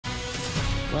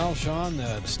Well, Shawn,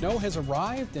 the snow has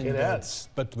arrived, and it has.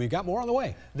 But we've got more on the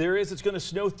way. There is. It's going to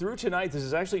snow through tonight. This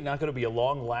is actually not going to be a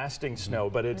long-lasting snow,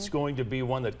 but it's going to be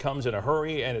one that comes in a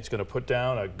hurry, and it's going to put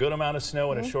down a good amount of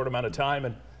snow in a short amount of time.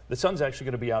 And the sun's actually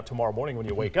going to be out tomorrow morning when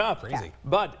you wake up. Crazy.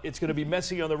 But it's going to be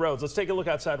messy on the roads. Let's take a look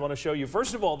outside. I want to show you.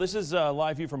 First of all, this is a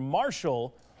live view from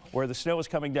Marshall, where the snow is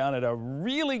coming down at a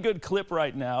really good clip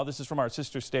right now. This is from our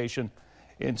sister station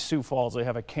in Sioux Falls. They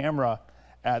have a camera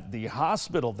at the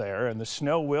hospital there, and the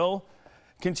snow will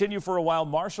continue for a while.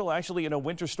 Marshall actually in a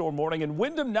winter storm warning, and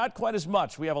Windham not quite as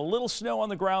much. We have a little snow on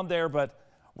the ground there, but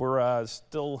we're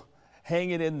still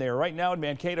hanging in there. Right now in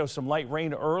Mankato, some light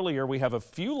rain earlier. We have a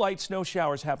few light snow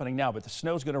showers happening now, but the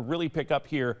snow is going to really pick up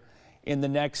here in the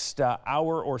next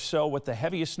hour or so, with the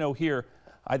heaviest snow here,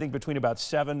 I think, between about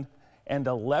 7 and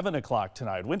 11 o'clock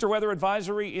tonight. Winter weather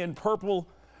advisory in purple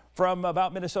from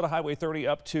about Minnesota Highway 30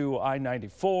 up to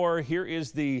I-94. Here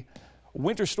is the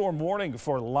winter storm warning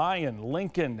for Lyon,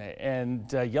 Lincoln,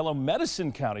 and Yellow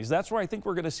Medicine counties. That's where I think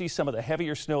we're going to see some of the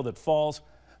heavier snow that falls.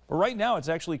 But right now, it's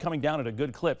actually coming down at a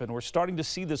good clip, and we're starting to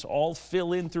see this all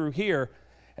fill in through here.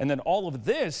 And then all of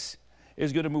this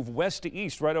is going to move west to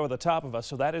east right over the top of us.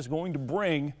 So that is going to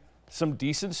bring some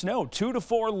decent snow. 2 to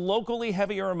 4 locally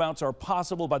heavier amounts are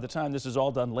possible by the time this is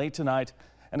all done late tonight.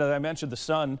 And as I mentioned, the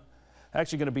sun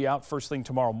actually going to be out first thing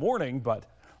tomorrow morning, but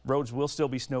roads will still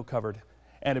be snow covered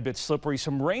and a bit slippery.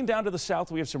 Some rain down to the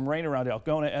south. We have some rain around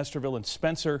Algona, Esterville, and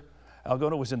Spencer.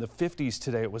 Algona was in the 50s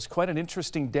today. It was quite an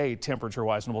interesting day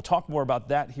temperature-wise, and we'll talk more about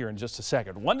that here in just a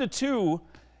second. 1 to 2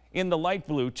 in the light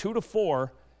blue, 2 to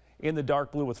 4 in the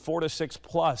dark blue, with 4 to 6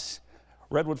 plus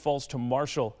Redwood Falls to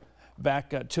Marshall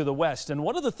back to the west. And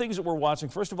one of the things that we're watching,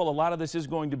 first of all, a lot of this is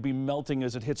going to be melting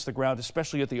as it hits the ground,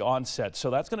 especially at the onset.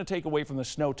 So that's going to take away from the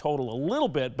snow total a little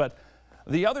bit. But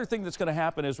the other thing that's going to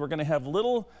happen is we're going to have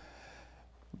little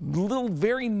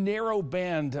very narrow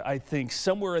band, I think,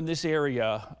 somewhere in this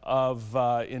area of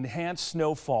enhanced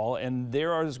snowfall, and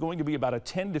there is going to be about a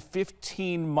 10 to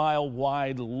 15 mile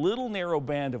wide little narrow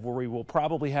band of where we will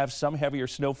probably have some heavier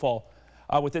snowfall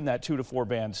within that 2 to 4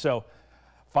 band. So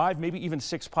 5, maybe even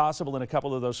 6 possible in a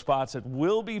couple of those spots. It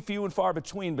will be few and far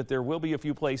between, but there will be a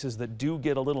few places that do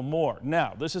get a little more.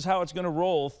 Now, this is how it's going to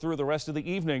roll through the rest of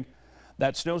the evening.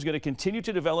 That snow is going to continue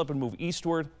to develop and move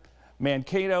eastward.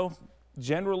 Mankato,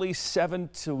 generally 7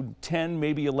 to 10,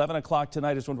 maybe 11 o'clock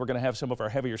tonight is when we're going to have some of our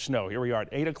heavier snow. Here we are at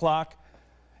 8 o'clock.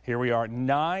 Here we are at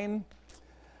 9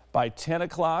 by 10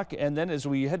 o'clock. And then as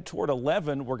we head toward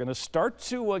 11, we're going to start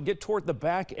to get toward the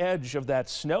back edge of that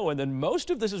snow. And then most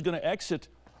of this is going to exit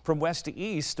from west to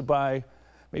east by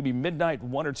maybe midnight,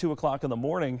 1 or 2 o'clock in the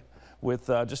morning, with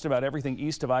just about everything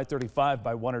east of I-35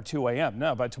 by 1 or 2 a.m.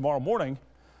 Now, by tomorrow morning,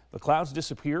 the clouds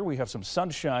disappear. We have some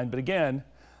sunshine. But again,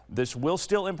 this will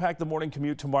still impact the morning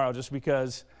commute tomorrow, just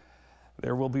because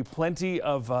there will be plenty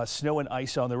of snow and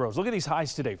ice on the roads. Look at these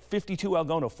highs today. 52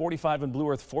 Algona, 45 in Blue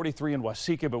Earth, 43 in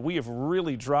Waseca, but we have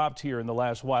really dropped here in the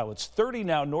last while. It's 30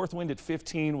 now, north wind at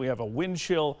 15. We have a wind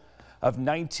chill of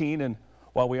 19, and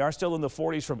while we are still in the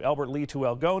 40s from Albert Lee to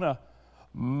Algona,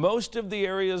 most of the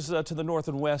areas to the north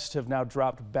and west have now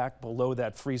dropped back below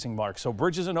that freezing mark. So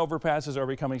bridges and overpasses are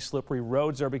becoming slippery.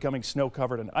 Roads are becoming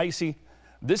snow-covered and icy.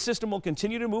 This system will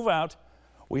continue to move out.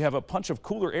 We have a punch of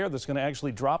cooler air that's going to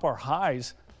actually drop our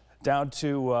highs down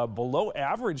to below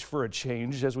average for a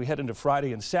change as we head into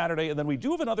Friday and Saturday. And then we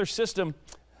do have another system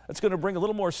that's going to bring a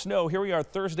little more snow. Here we are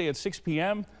Thursday at 6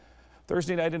 p.m.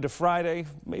 Thursday night into Friday,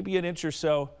 maybe an inch or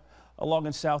so along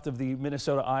and south of the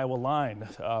Minnesota-Iowa line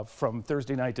from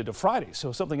Thursday night into Friday.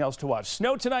 So something else to watch.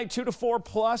 Snow tonight, 2 to 4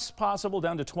 plus possible,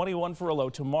 down to 21 for a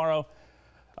low tomorrow.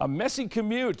 A messy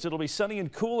commute. It'll be sunny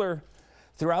and cooler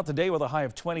throughout the day with a high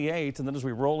of 28, and then as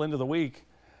we roll into the week,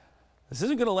 this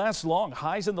isn't going to last long.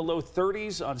 Highs in the low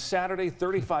 30s on Saturday,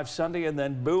 35 Sunday, and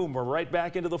then boom, we're right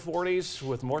back into the 40s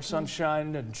with more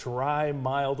sunshine and dry,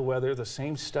 mild weather. The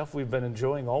same stuff we've been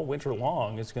enjoying all winter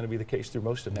long is going to be the case through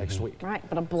most of next week. Right,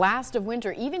 but a blast of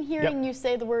winter. Even hearing you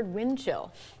say the word wind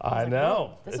chill. I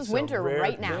know. This is winter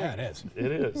right now. Yeah, it is.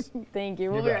 It is. Thank you.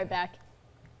 We'll be right back.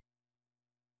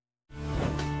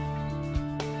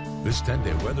 This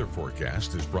 10-day weather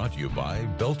forecast is brought to you by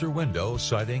Belter Window,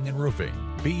 Siding and Roofing.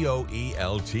 Belter.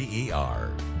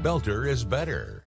 Belter is better.